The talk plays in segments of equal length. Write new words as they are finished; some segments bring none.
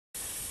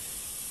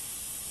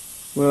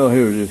Well,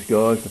 here it is,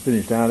 guys, the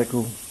finished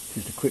article.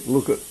 Just a quick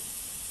look at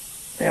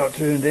how it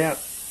turned out.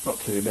 Not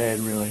too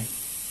bad, really.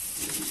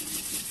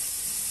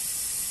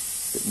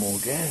 Bit more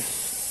gas.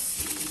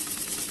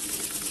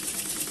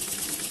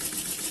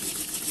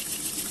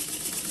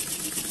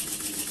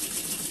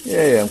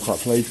 Yeah, I'm quite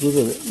pleased with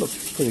it. It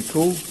looks pretty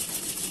cool.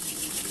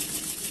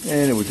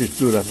 And it was just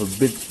built up of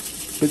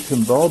bits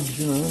and bobs,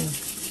 you know.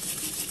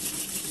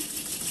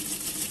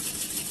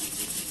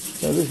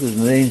 So this is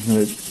an engine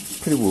that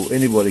pretty well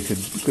anybody could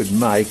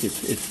make.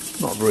 It's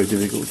not very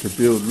difficult to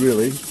build,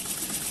 really.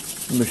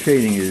 The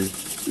machining is,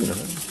 you know,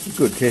 a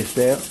good test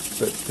out,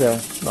 but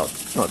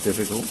not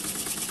difficult.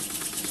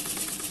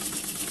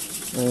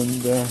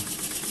 And yeah,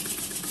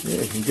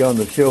 you can go on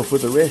the shelf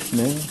with the rest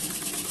now.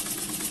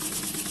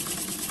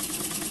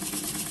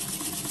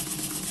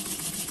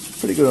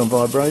 Pretty good on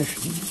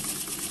vibration.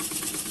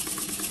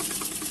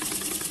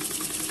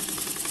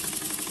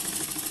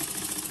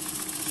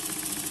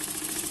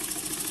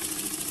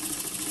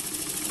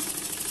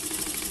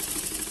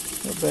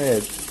 Not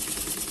bad.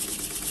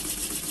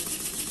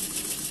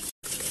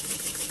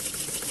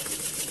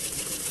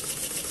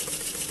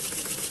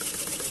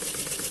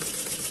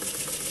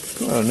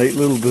 Quite a neat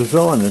little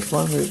design, this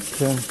one. It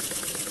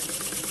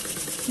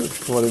looks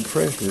quite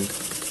impressive.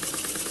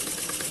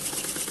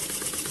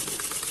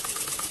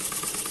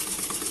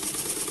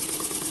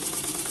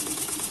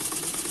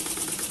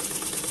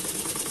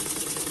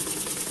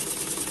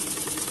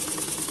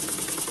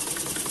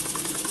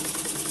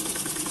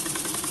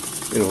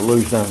 It'll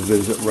loosen up a bit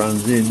as it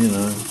runs in, you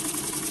know.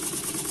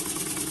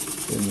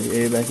 Turn the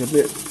air back a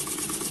bit.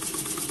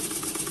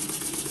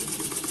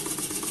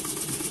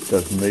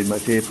 Doesn't need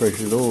much air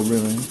pressure at all,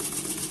 really.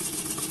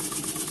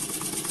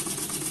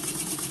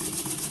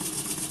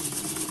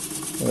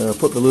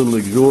 Put the little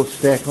exhaust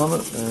stack on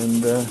it,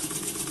 and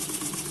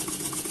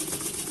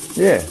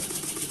yeah,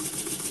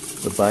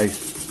 the base,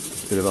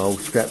 a bit of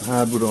old scrap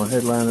hardwood I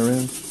had laying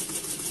around.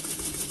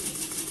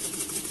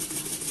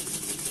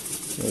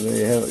 So there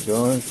you have it,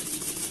 guys.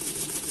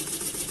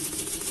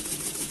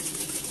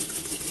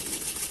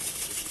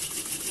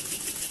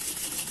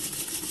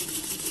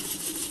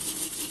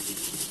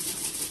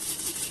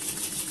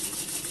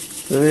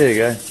 So there you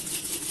go.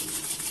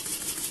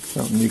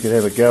 Something you could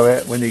have a go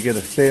at when you get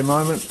a spare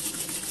moment.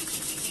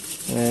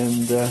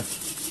 And yeah,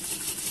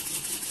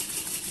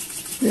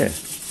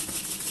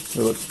 it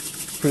looks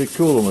pretty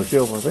cool on the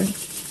shelf, I think.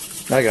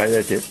 Okay,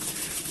 that's it.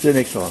 See you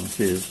next time.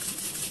 Cheers.